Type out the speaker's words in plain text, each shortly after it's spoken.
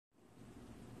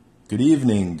Good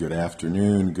evening, good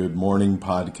afternoon, good morning,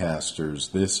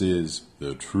 podcasters. This is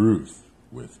The Truth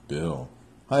with Bill.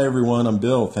 Hi, everyone. I'm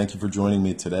Bill. Thank you for joining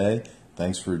me today.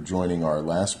 Thanks for joining our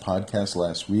last podcast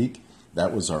last week.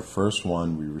 That was our first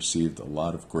one. We received a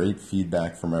lot of great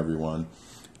feedback from everyone.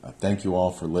 Thank you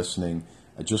all for listening.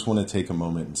 I just want to take a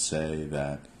moment and say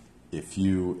that if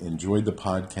you enjoyed the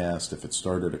podcast, if it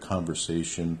started a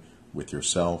conversation with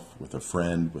yourself, with a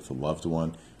friend, with a loved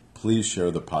one, please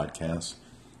share the podcast.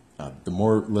 The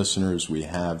more listeners we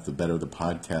have, the better the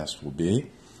podcast will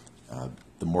be.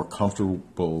 The more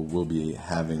comfortable we'll be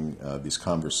having these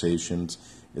conversations.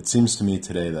 It seems to me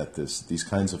today that these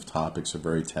kinds of topics are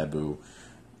very taboo.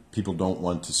 People don't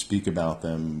want to speak about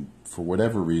them for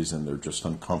whatever reason. They're just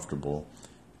uncomfortable.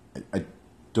 I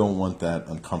don't want that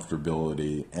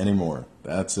uncomfortability anymore.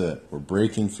 That's it. We're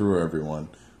breaking through, everyone.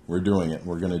 We're doing it.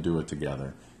 We're going to do it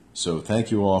together. So thank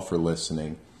you all for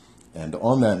listening. And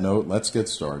on that note, let's get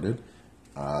started.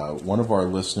 One of our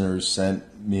listeners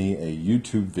sent me a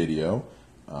YouTube video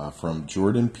from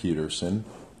Jordan Peterson.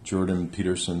 Jordan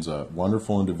Peterson's a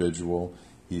wonderful individual.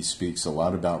 He speaks a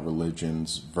lot about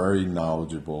religions, very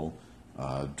knowledgeable,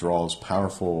 draws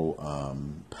powerful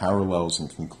parallels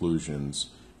and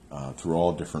conclusions through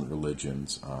all different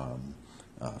religions,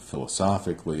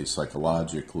 philosophically,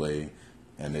 psychologically,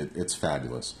 and it's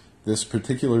fabulous. This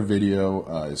particular video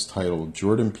is titled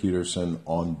Jordan Peterson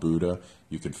on Buddha.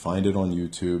 You could find it on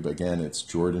YouTube. Again, it's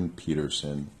Jordan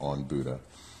Peterson on Buddha.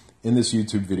 In this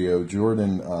YouTube video,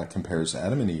 Jordan compares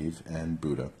Adam and Eve and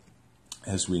Buddha.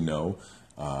 As we know,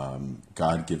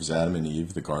 God gives Adam and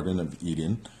Eve the Garden of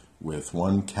Eden with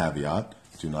one caveat: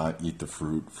 do not eat the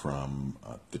fruit from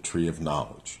the tree of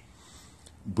knowledge.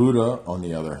 Buddha, on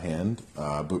the other hand,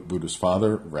 Buddha's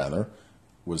father,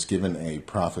 was given a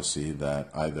prophecy that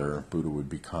either Buddha would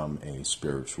become a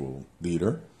spiritual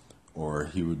leader or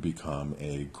he would become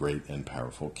a great and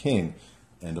powerful king.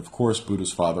 And of course,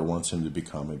 Buddha's father wants him to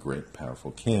become a great and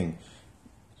powerful king.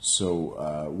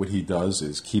 So what he does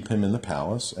is keep him in the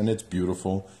palace, and it's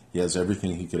beautiful. He has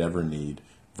everything he could ever need,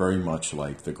 very much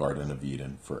like the Garden of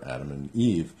Eden for Adam and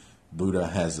Eve. Buddha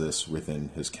has this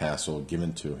within his castle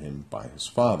given to him by his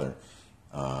father.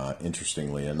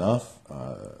 Interestingly enough,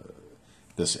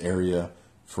 this area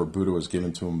for Buddha was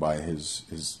given to him by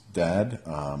his dad,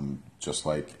 just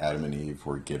like Adam and Eve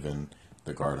were given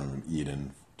the Garden of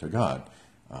Eden to God.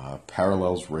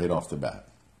 Parallels right off the bat.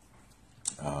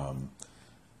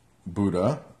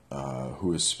 Buddha,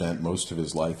 who has spent most of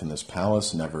his life in this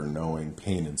palace, never knowing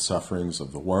pain and sufferings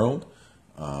of the world,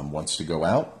 wants to go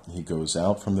out. He goes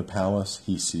out from the palace.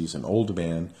 He sees an old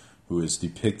man who is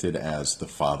depicted as the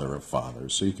father of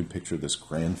fathers. So you can picture this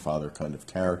grandfather kind of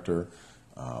character,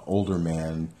 older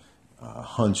man,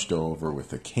 hunched over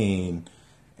with a cane,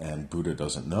 and Buddha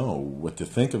doesn't know what to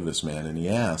think of this man, and he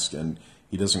asks, and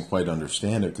he doesn't quite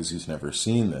understand it because he's never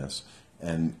seen this,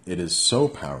 and it is so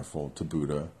powerful to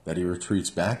Buddha that he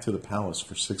retreats back to the palace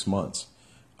for 6 months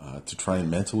to try and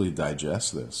mentally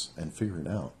digest this and figure it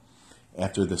out.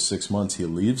 After the 6 months, he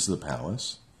leaves the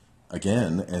palace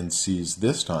again and sees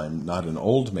this time not an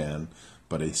old man,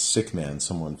 but a sick man,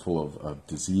 someone full of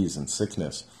disease and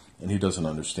sickness. And he doesn't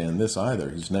understand this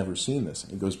either. He's never seen this.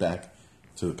 He goes back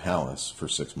to the palace for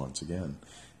 6 months again.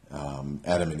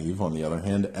 Adam and Eve, on the other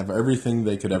hand, have everything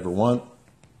they could ever want.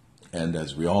 And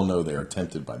as we all know, they are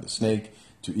tempted by the snake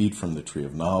to eat from the tree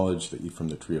of knowledge. They eat from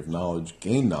the tree of knowledge,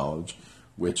 gain knowledge,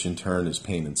 which in turn is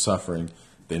pain and suffering.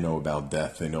 They know about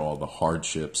death. They know all the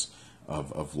hardships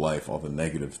of life, all the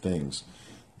negative things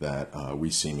that we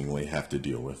seemingly have to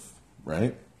deal with,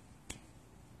 right?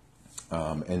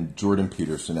 And Jordan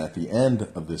Peterson, at the end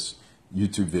of this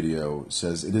YouTube video,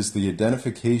 says, "It is the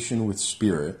identification with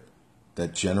spirit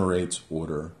that generates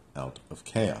order out of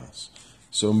chaos."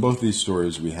 So in both these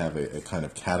stories, we have a kind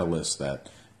of catalyst that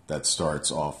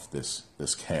starts off this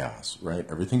chaos, right?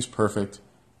 Everything's perfect,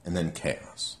 and then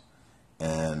chaos.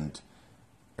 And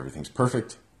everything's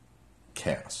perfect,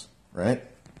 chaos, right?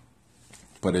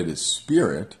 But it is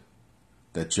spirit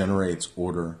that generates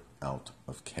order out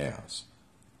of chaos.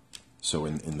 So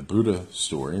in the Buddha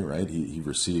story, right, he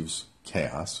receives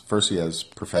chaos. First he has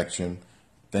perfection,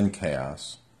 then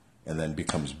chaos, and then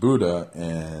becomes Buddha,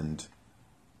 and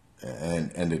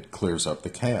it clears up the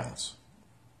chaos,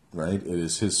 right? It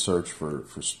is his search for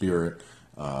spirit,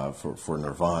 for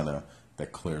nirvana,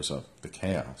 that clears up the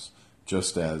chaos.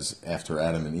 Just as after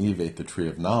Adam and Eve ate the tree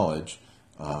of knowledge,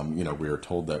 we are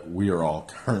told that we are all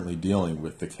currently dealing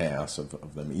with the chaos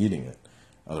of them eating it.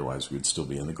 Otherwise, we'd still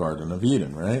be in the Garden of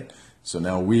Eden, right? So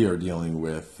now we are dealing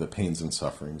with the pains and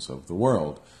sufferings of the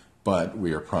world. But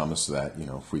we are promised that,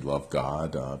 if we love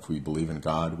God, if we believe in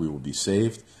God, we will be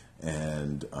saved.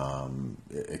 and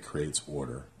it creates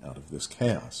order out of this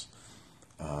chaos.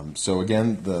 So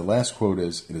again, the last quote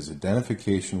is, "It is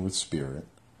identification with spirit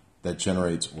that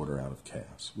generates order out of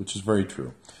chaos," which is very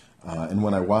true. And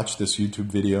when I watched this YouTube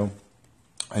video,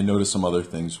 I noticed some other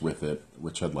things with it,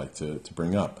 which I'd like to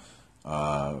bring up.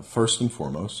 First and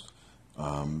foremost,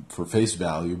 for face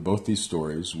value, both these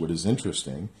stories, what is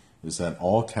interesting is that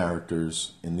all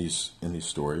characters in these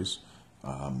stories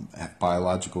have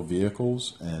biological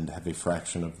vehicles and have a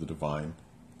fraction of the divine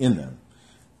in them.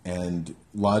 And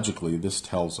logically, this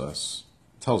tells us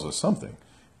something,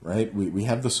 right? We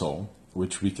have the soul,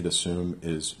 which we could assume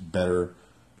is better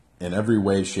in every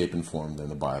way, shape, and form than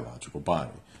the biological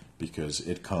body, because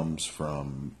it comes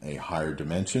from a higher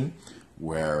dimension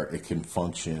where it can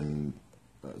function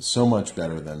so much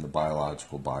better than the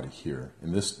biological body here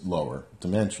in this lower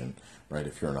dimension, right?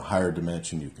 If you're in a higher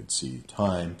dimension, you could see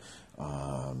time,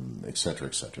 et cetera,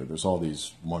 et cetera. There's all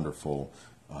these wonderful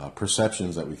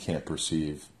perceptions that we can't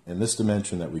perceive in this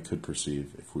dimension that we could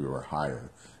perceive if we were higher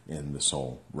in the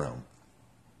soul realm.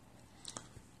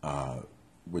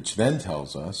 Which then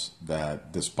tells us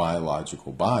that this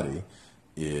biological body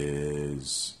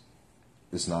is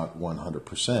not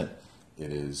 100%.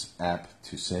 It is apt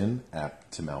to sin,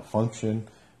 apt to malfunction,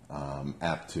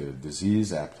 apt to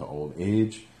disease, apt to old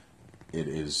age. It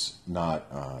is not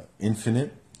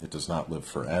infinite. It does not live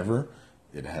forever.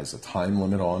 It has a time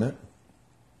limit on it.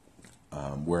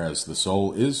 Whereas the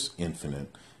soul is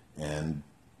infinite and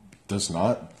does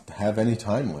not have any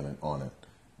time limit on it.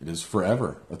 It is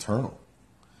forever, eternal.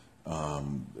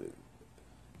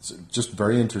 It's just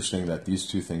very interesting that these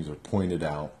two things are pointed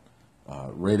out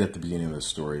right at the beginning of the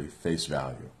story, face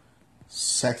value.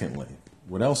 Secondly,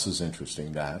 what else is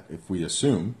interesting, that if we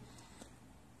assume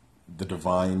the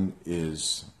divine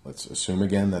is, let's assume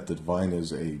again that the divine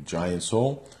is a giant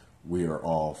soul, we are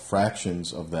all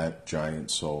fractions of that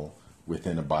giant soul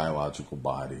within a biological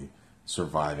body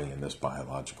surviving in this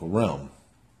biological realm.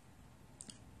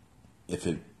 If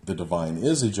the divine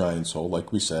is a giant soul,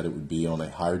 like we said, it would be on a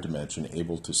higher dimension,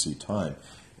 able to see time.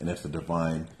 And if the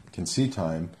divine can see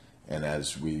time, and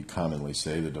as we commonly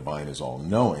say, the divine is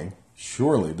all-knowing,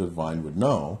 surely the divine would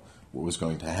know what was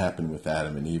going to happen with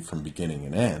Adam and Eve from beginning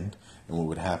and end, and what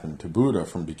would happen to Buddha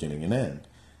from beginning and end.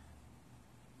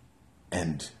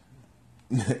 And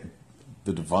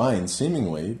the divine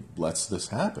seemingly lets this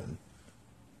happen.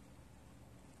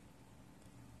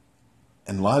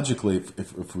 And logically,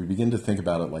 if we begin to think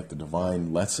about it like the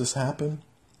divine lets this happen,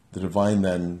 the divine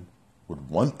then would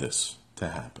want this to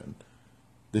happen.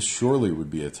 This surely would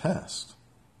be a test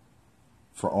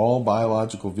for all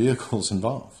biological vehicles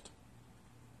involved.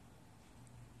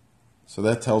 So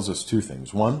that tells us two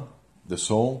things. One, the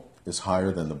soul is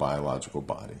higher than the biological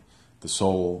body. The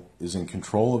soul is in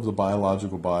control of the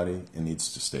biological body and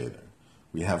needs to stay there.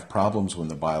 We have problems when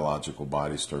the biological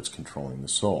body starts controlling the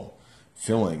soul,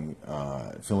 filling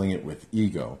it with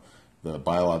ego. The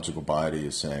biological body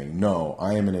is saying, no,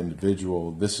 I am an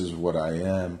individual, this is what I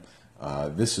am,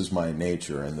 this is my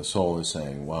nature. And the soul is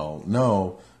saying, well,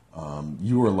 no,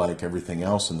 you are like everything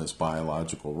else in this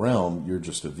biological realm, you're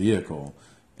just a vehicle,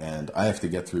 and I have to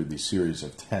get through these series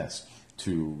of tests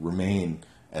to remain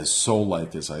as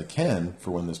soul-like as I can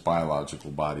for when this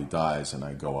biological body dies and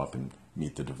I go up and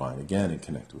meet the divine again and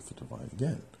connect with the divine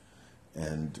again.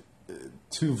 And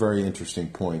two very interesting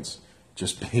points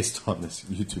just based on this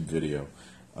YouTube video.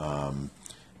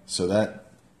 So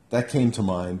that came to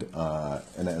mind,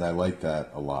 and I like that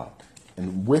a lot.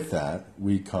 And with that,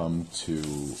 we come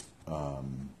to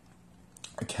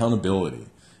accountability.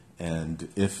 And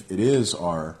if it is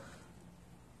our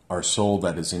soul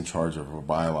that is in charge of our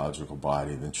biological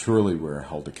body, then surely we're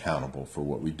held accountable for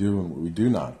what we do and what we do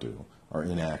not do, our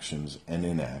inactions and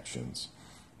inactions.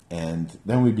 And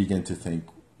then we begin to think,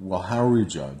 well, how are we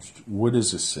judged? What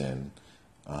is a sin?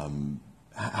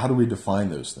 How do we define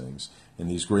those things? In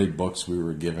these great books we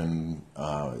were given,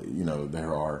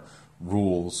 there are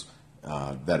rules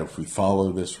that if we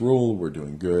follow this rule, we're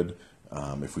doing good.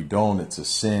 If we don't, it's a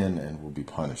sin and we'll be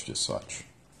punished as such.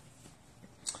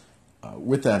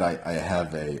 With that, I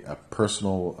have a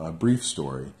personal brief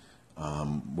story,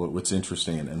 what's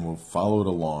interesting, and we'll follow it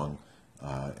along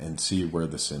and see where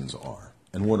the sins are.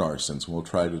 And what are sins? And we'll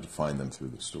try to define them through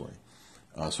the story.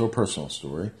 So a personal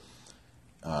story.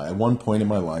 At one point in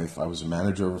my life, I was a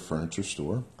manager of a furniture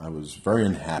store. I was very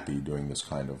unhappy doing this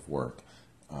kind of work.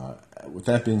 With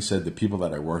that being said, the people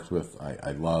that I worked with,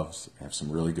 I loved. I have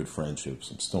some really good friendships.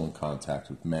 I'm still in contact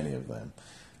with many of them.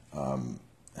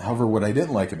 However, what I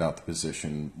didn't like about the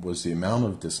position was the amount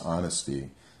of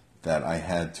dishonesty that I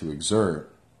had to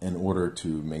exert in order to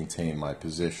maintain my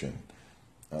position.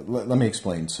 let me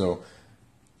explain. So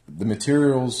the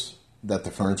materials that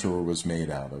the furniture was made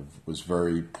out of was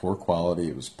very poor quality.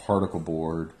 It was particle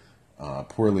board,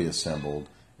 poorly assembled,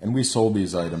 and we sold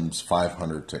these items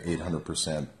 500 to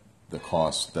 800% the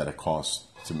cost that it costs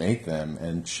to make them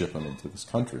and ship them into this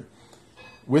country.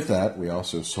 With that, we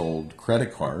also sold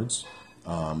credit cards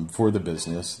for the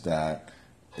business that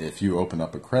if you open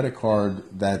up a credit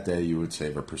card that day, you would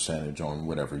save a percentage on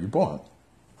whatever you bought.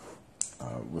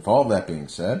 With all that being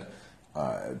said,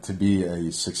 to be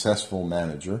a successful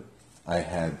manager, I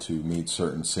had to meet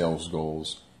certain sales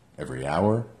goals every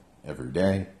hour, every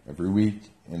day, every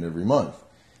week, and every month.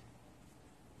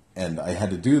 And I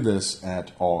had to do this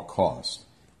at all costs.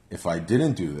 If I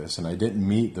didn't do this and I didn't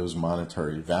meet those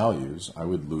monetary values, I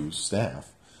would lose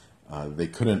staff. They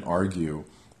couldn't argue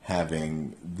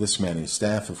having this many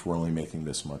staff if we're only making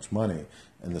this much money.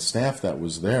 And the staff that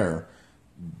was there,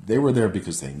 they were there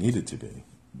because they needed to be.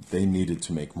 They needed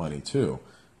to make money too.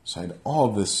 So I had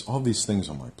all these things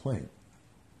on my plate.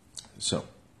 So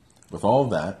with all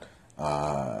that,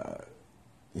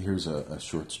 here's a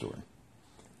short story.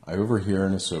 I overhear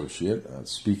an associate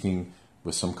speaking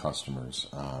with some customers.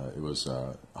 It was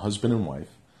a husband and wife.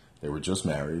 They were just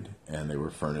married, and they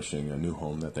were furnishing a new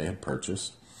home that they had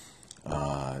purchased.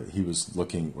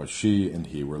 She and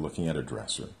he were looking at a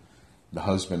dresser. The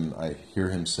husband, I hear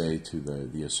him say to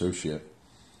the associate,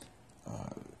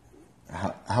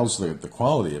 how's the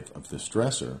quality of this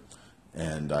dresser?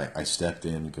 And I stepped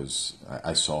in because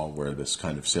I saw where this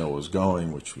kind of sale was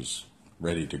going, which was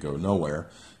ready to go nowhere.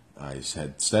 I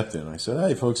had stepped in and I said,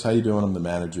 "Hey folks, how you doing? I'm the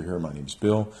manager here. My name's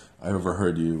Bill. I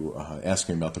overheard you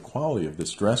asking about the quality of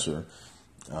this dresser.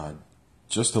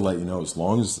 Just to let you know, as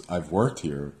long as I've worked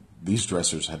here, these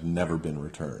dressers have never been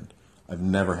returned. I've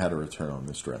never had a return on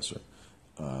this dresser.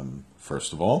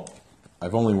 First of all,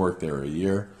 I've only worked there a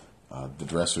year. The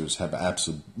dressers have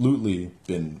absolutely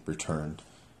been returned.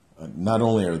 Not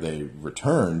only are they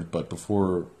returned, but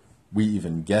before we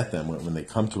even get them, when they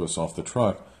come to us off the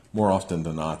truck, more often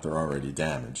than not, they're already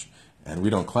damaged. And we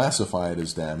don't classify it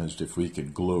as damaged if we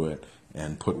could glue it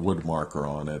and put wood marker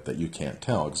on it that you can't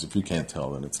tell, because if you can't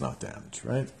tell, then it's not damaged,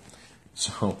 right?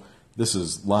 So this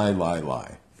is lie,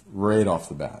 right off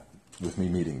the bat with me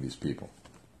meeting these people.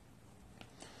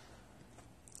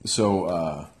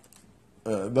 So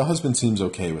the husband seems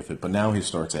okay with it, but now he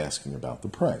starts asking about the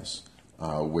price,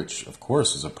 which, of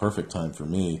course, is a perfect time for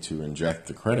me to inject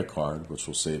the credit card, which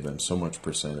will save them so much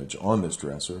percentage on this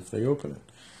dresser if they open it.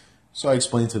 So I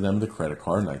explain to them the credit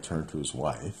card, and I turn to his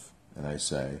wife, and I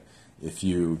say, if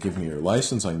you give me your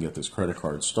license, I can get this credit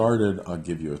card started. I'll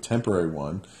give you a temporary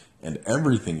one, and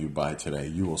everything you buy today,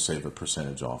 you will save a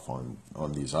percentage off on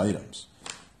these items.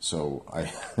 So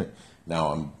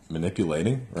now I'm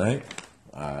manipulating, right?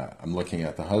 I'm looking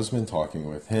at the husband, talking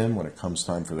with him. When it comes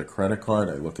time for the credit card,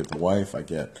 I look at the wife. I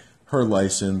get her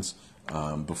license.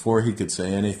 Before he could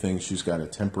say anything, she's got a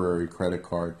temporary credit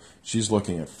card. She's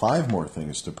looking at 5 more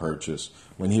things to purchase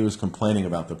when he was complaining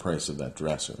about the price of that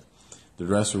dresser. The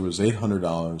dresser was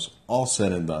 $800. All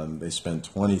said and done, they spent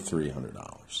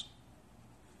 $2,300.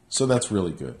 So that's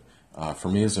really good.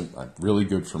 Really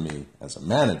good for me as a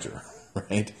manager,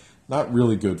 right? Not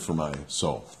really good for my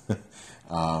soul.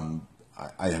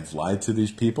 I have lied to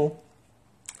these people,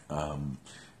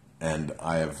 and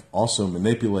I have also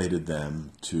manipulated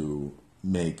them to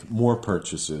make more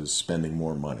purchases, spending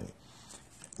more money.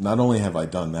 Not only have I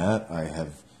done that, I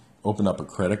have opened up a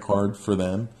credit card for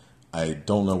them. I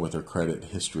don't know what their credit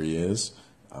history is.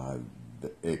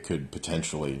 It could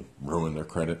potentially ruin their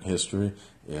credit history.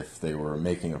 If they were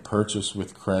making a purchase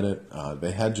with credit,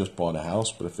 they had just bought a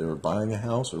house, but if they were buying a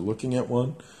house or looking at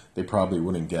one, they probably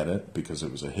wouldn't get it because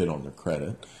it was a hit on their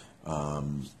credit.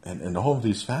 And all of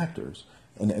these factors.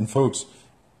 And folks,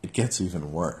 it gets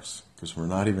even worse because we're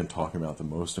not even talking about the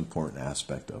most important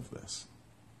aspect of this.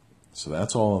 So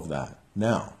that's all of that.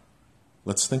 Now,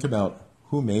 let's think about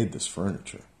who made this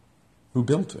furniture. Who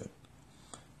built it?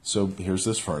 So here's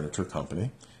this furniture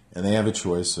company, and they have a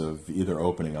choice of either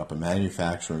opening up a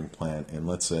manufacturing plant in,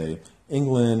 let's say,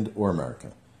 England or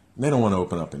America. And they don't want to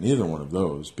open up in either one of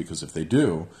those because if they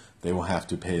do, they will have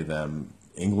to pay them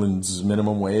England's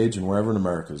minimum wage and wherever in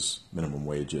America's minimum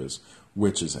wage is,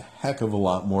 which is a heck of a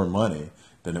lot more money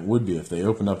than it would be if they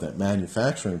opened up that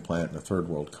manufacturing plant in a third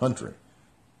world country,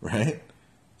 right?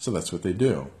 So that's what they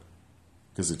do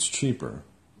because it's cheaper.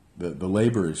 The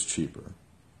labor is cheaper.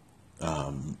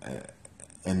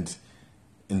 And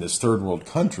in this third world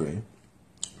country,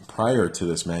 prior to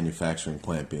this manufacturing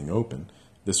plant being open,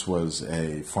 this was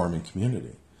a farming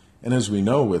community. And as we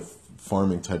know with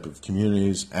farming type of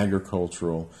communities,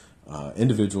 agricultural,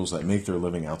 individuals that make their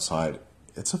living outside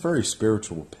it's a very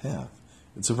spiritual path.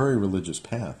 It's a very religious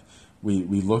path. We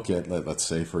look at, let's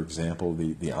say, for example,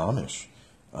 the Amish.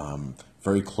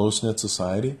 Very close-knit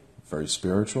society, very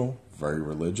spiritual, very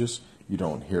religious. You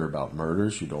don't hear about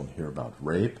murders. You don't hear about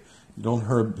rape. You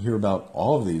don't hear about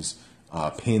all of these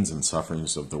pains and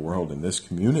sufferings of the world in this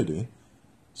community.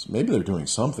 So maybe they're doing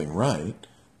something right.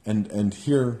 And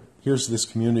here's this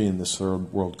community in this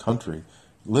third world country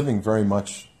living very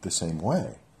much the same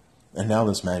way. And now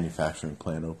this manufacturing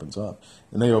plant opens up.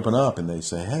 And they open up and they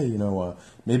say, hey,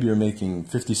 maybe you're making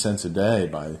 50 cents a day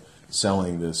by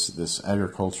selling this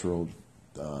agricultural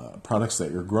products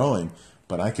that you're growing,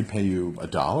 but I could pay you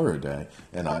 $1 a day.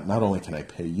 And not only can I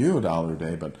pay you $1 a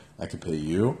day, but I could pay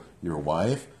you, your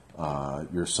wife,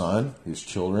 your son, his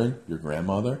children, your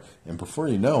grandmother. And before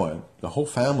you know it, the whole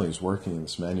family is working in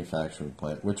this manufacturing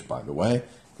plant, which, by the way,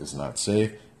 is not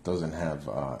safe. Doesn't have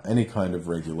any kind of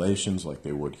regulations like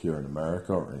they would here in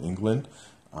America or in England.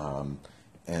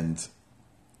 And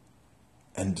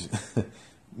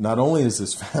not only is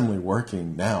this family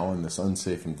working now in this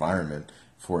unsafe environment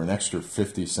for an extra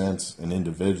 50 cents an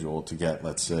individual to get,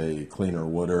 let's say, cleaner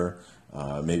water,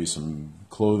 maybe some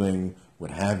clothing, what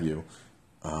have you,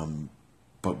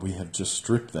 but we have just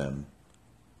stripped them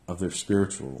of their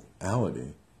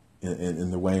spirituality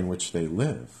in the way in which they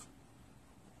live.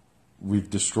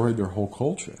 We've destroyed their whole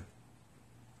culture.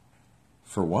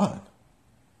 For what?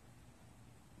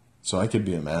 So I could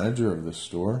be a manager of this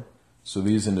store, so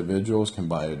these individuals can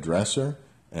buy a dresser,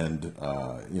 and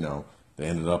they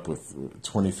ended up with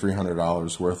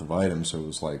 $2,300 worth of items. So it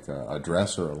was like a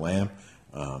dresser, a lamp,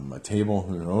 a table,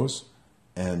 who knows?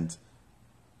 And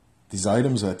these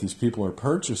items that these people are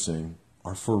purchasing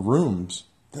are for rooms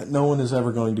that no one is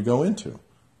ever going to go into.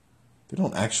 They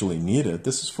don't actually need it.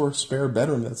 This is for a spare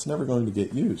bedroom that's never going to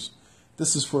get used.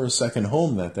 This is for a second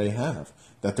home that they have,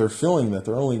 that they're feeling that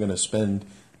they're only going to spend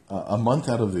a month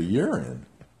out of the year in.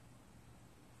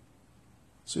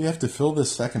 So you have to fill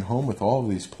this second home with all of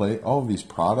these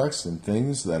products and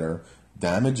things that are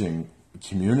damaging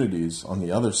communities on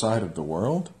the other side of the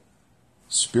world,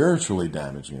 spiritually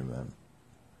damaging them.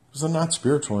 Because they're not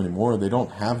spiritual anymore. They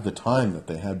don't have the time that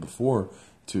they had before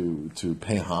to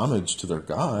pay homage to their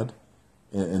God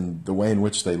in the way in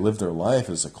which they live their life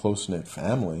as a close-knit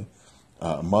family,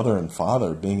 a mother and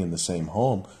father being in the same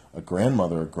home, a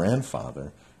grandmother, a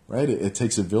grandfather, right? It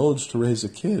takes a village to raise a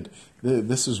kid.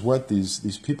 This is what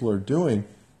these people are doing,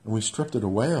 and we stripped it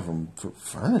away of them for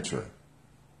furniture.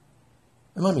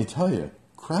 And let me tell you,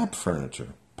 crap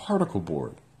furniture, particle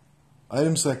board,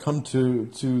 items that come to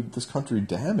this country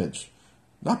damaged,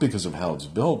 not because of how it's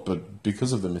built, but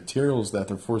because of the materials that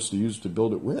they're forced to use to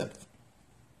build it with.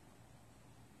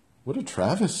 What a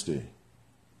travesty.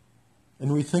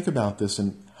 And we think about this,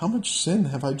 and how much sin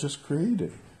have I just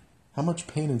created? How much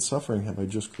pain and suffering have I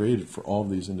just created for all of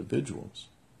these individuals?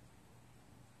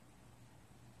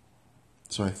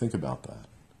 So I think about that.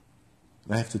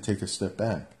 And I have to take a step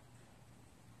back,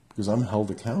 because I'm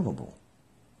held accountable.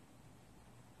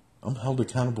 I'm held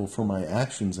accountable for my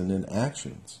actions and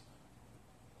inactions.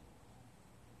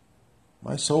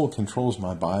 My soul controls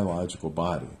my biological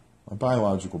body. My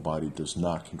biological body does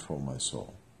not control my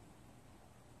soul.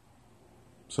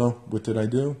 So, what did I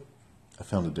do? I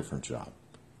found a different job.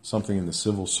 Something in the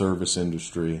civil service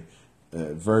industry,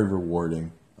 very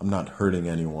rewarding. I'm not hurting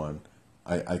anyone.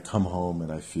 I come home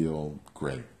and I feel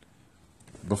great.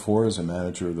 Before, as a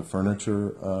manager of the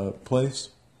furniture place,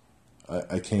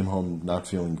 I came home not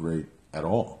feeling great at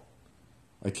all.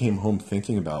 I came home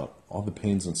thinking about all the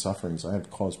pains and sufferings I had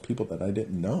caused people that I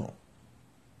didn't know.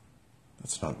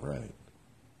 That's not right.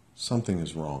 Something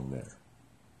is wrong there.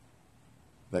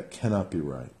 That cannot be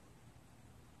right.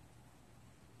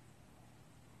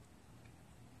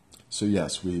 So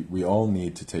yes, we all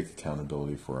need to take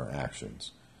accountability for our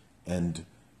actions. And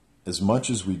as much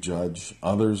as we judge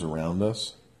others around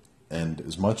us, and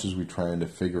as much as we try to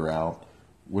figure out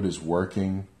what is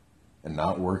working and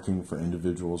not working for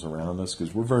individuals around us,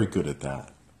 because we're very good at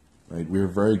that, right? We're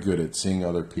very good at seeing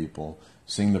other people,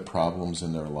 seeing the problems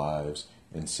in their lives,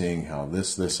 and seeing how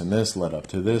this, and this led up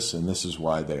to this, and this is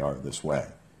why they are this way.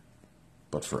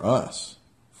 But for us,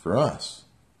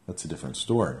 that's a different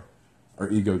story. Our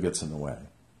ego gets in the way.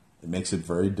 It makes it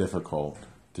very difficult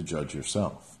to judge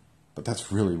yourself. But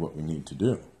that's really what we need to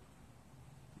do.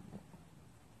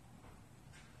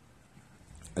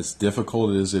 As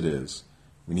difficult as it is,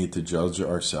 we need to judge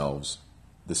ourselves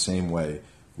the same way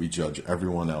we judge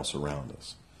everyone else around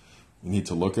us. We need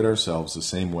to look at ourselves the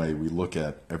same way we look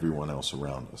at everyone else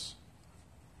around us.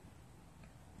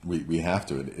 We have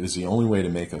to. It is the only way to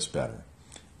make us better.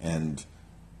 And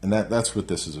that's what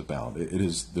this is about. It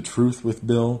is the truth with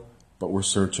Bill, but we're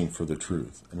searching for the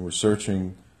truth, and we're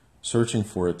searching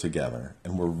for it together,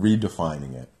 and we're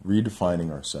redefining it,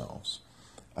 redefining ourselves.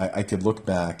 I could look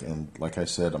back, and like I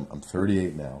said, I'm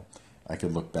 38 now. I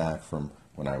could look back from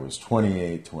when I was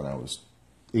 28 to when I was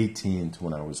 18 to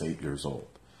when I was 8 years old.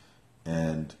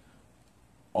 And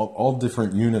all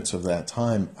different units of that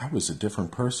time, I was a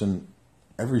different person,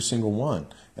 every single one.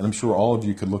 And I'm sure all of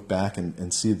you could look back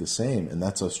and see the same, and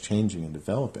that's us changing and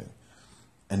developing.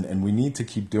 And we need to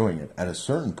keep doing it at a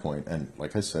certain point. And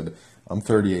like I said, I'm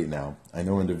 38 now. I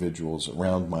know individuals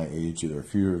around my age, either a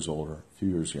few years older, a few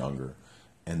years younger,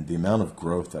 and the amount of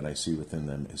growth that I see within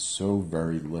them is so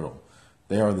very little.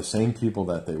 They are the same people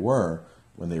that they were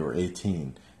when they were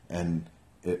 18. And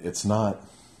it's not...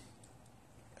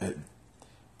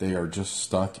 they are just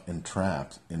stuck and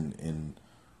trapped in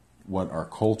what our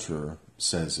culture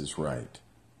says is right,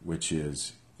 which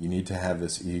is you need to have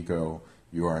this ego,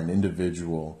 you are an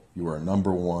individual, you are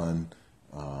number one,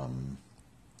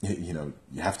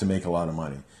 you have to make a lot of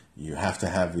money. You have to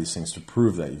have these things to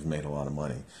prove that you've made a lot of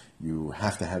money. You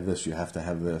have to have this, you have to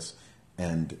have this.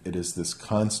 And it is this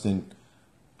constant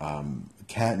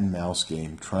cat and mouse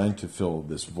game trying to fill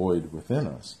this void within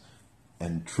us.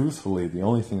 And truthfully, the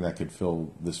only thing that could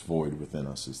fill this void within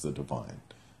us is the divine.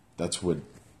 That's what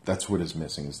is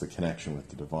missing, is the connection with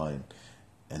the divine.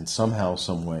 And somehow,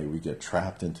 some way, we get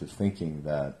trapped into thinking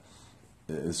that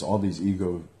it's all these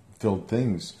ego-filled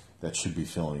things that should be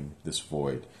filling this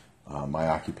void. My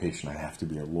occupation, I have to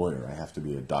be a lawyer, I have to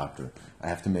be a doctor, I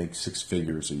have to make 6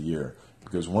 figures a year.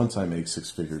 Because once I make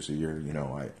 6 figures a year,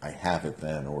 I have it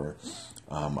then. Or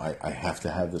I have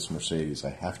to have this Mercedes,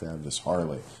 I have to have this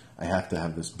Harley, I have to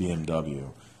have this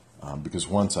BMW. Because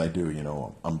once I do,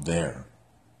 I'm there.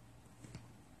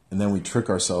 And then we trick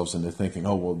ourselves into thinking,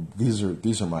 oh, well,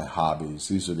 these are my hobbies.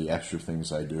 These are the extra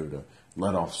things I do to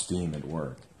let off steam at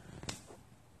work.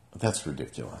 That's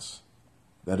ridiculous.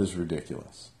 That is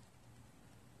ridiculous.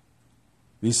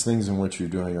 These things in which you're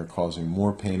doing are causing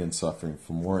more pain and suffering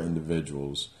for more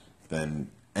individuals than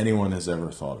anyone has ever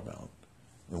thought about.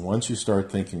 And once you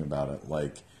start thinking about it,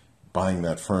 like buying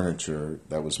that furniture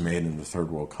that was made in the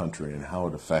third world country and how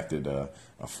it affected a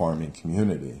farming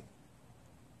community,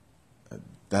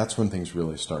 that's when things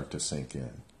really start to sink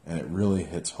in, and it really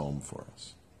hits home for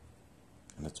us.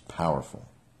 And it's powerful,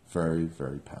 very,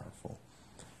 very powerful.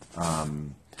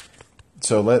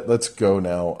 So let's go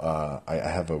now. I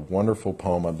have a wonderful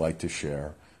poem I'd like to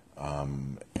share,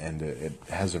 and it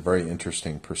has a very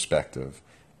interesting perspective,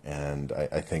 and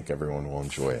I think everyone will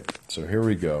enjoy it. So here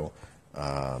we go.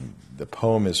 The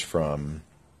poem is from,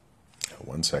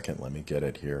 one second, let me get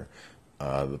it here.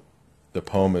 The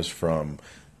poem is from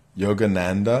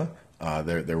Yogananda.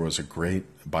 There was a great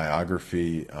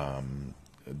biography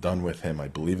done with him. I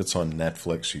believe it's on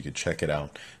Netflix. You could check it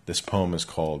out. This poem is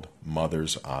called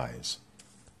Mother's Eyes.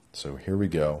 So here we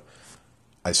go.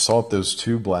 I sought those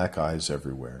 2 black eyes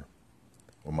everywhere.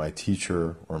 When my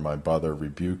teacher or my mother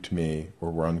rebuked me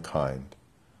or were unkind,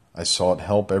 I sought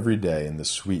help every day in the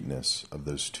sweetness of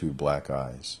those 2 black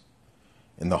eyes.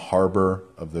 In the harbor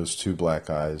of those 2 black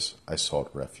eyes, I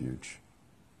sought refuge.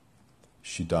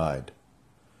 She died.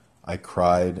 I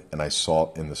cried and I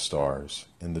sought in the stars,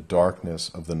 in the darkness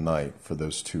of the night for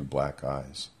those 2 black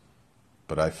eyes.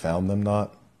 But I found them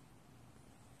not.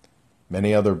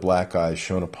 Many other black eyes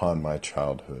shone upon my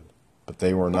childhood, but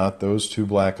they were not those 2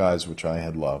 black eyes which I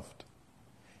had loved.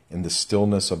 In the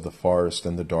stillness of the forest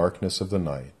and the darkness of the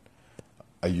night,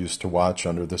 I used to watch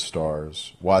under the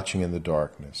stars, watching in the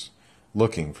darkness,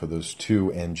 looking for those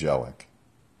 2 angelic,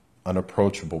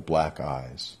 unapproachable black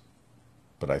eyes,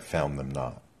 but I found them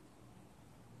not.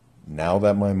 Now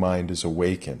that my mind is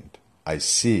awakened, I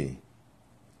see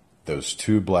those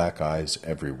 2 black eyes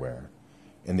everywhere.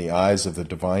 In the eyes of the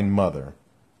Divine Mother,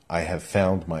 I have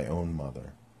found my own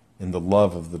mother. In the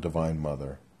love of the Divine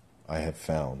Mother, I have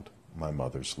found my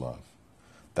mother's love.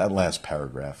 That last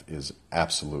paragraph is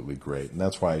absolutely great, and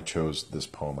that's why I chose this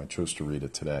poem. I chose to read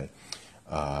it today.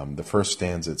 The first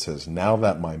stanza, it says, now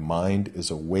that my mind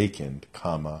is awakened,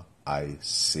 comma, I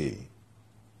see.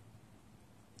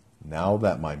 Now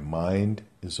that my mind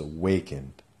is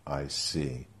awakened, I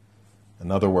see. In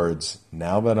other words,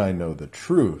 now that I know the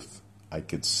truth, I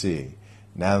could see.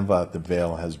 Now that the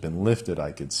veil has been lifted,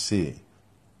 I could see.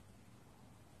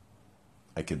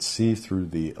 I could see through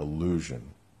the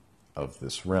illusion of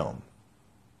this realm.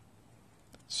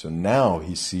 So now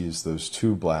he sees those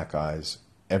 2 black eyes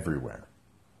everywhere.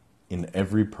 In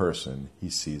every person, he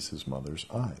sees his mother's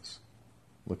eyes,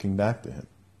 looking back to him.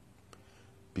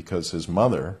 Because his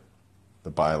mother, the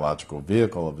biological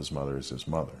vehicle of his mother, is his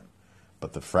mother.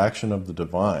 But the fraction of the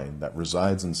divine that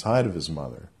resides inside of his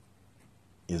mother,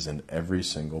 is in every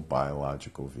single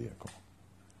biological vehicle.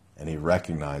 And he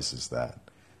recognizes that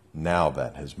now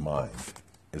that his mind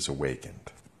is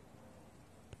awakened.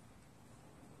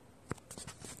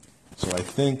 So I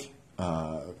think,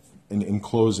 in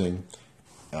closing,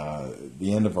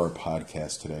 the end of our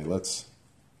podcast today,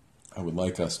 I would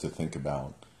like us to think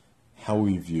about how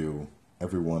we view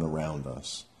everyone around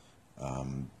us.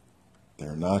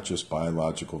 They're not just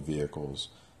biological vehicles,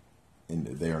 and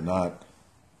they are not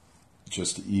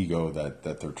just ego that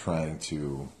they're trying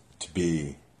to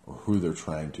be, or who they're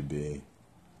trying to be.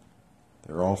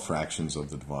 They're all fractions of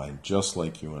the divine, just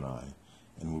like you and I.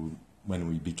 And when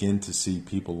we begin to see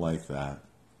people like that,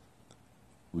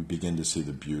 we begin to see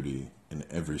the beauty in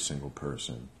every single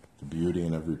person, the beauty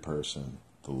in every person,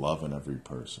 the love in every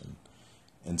person.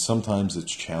 And sometimes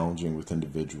it's challenging with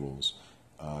individuals.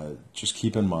 Just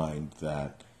keep in mind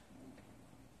that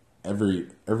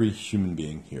every human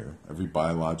being here, every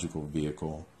biological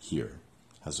vehicle here,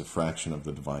 has a fraction of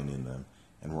the divine in them,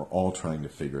 and we're all trying to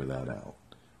figure that out.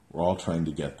 We're all trying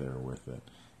to get there with it.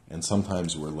 And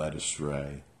sometimes we're led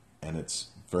astray, and it's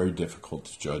very difficult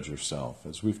to judge yourself,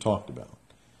 as we've talked about.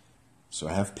 So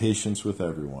have patience with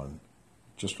everyone.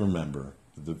 Just remember,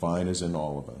 the divine is in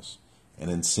all of us.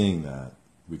 And in seeing that,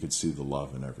 we could see the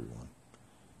love in everyone.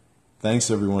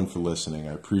 Thanks, everyone, for listening.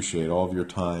 I appreciate all of your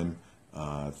time.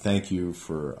 Thank you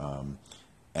for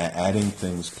adding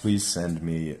things. Please send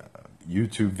me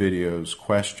YouTube videos,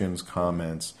 questions,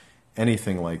 comments,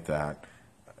 anything like that.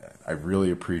 I really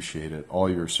appreciate it. All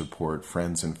your support,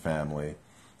 friends and family.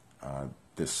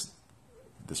 This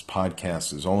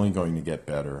podcast is only going to get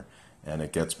better, and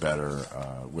it gets better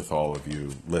with all of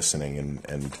you listening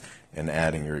and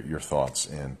adding your thoughts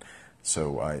in.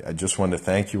 So I just want to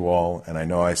thank you all, and I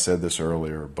know I said this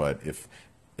earlier, but if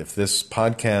this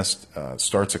podcast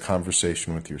starts a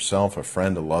conversation with yourself, a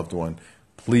friend, a loved one,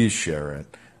 please share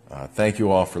it. Thank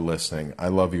you all for listening. I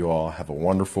love you all. Have a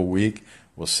wonderful week.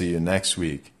 We'll see you next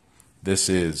week. This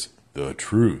is The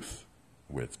Truth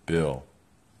with Bill.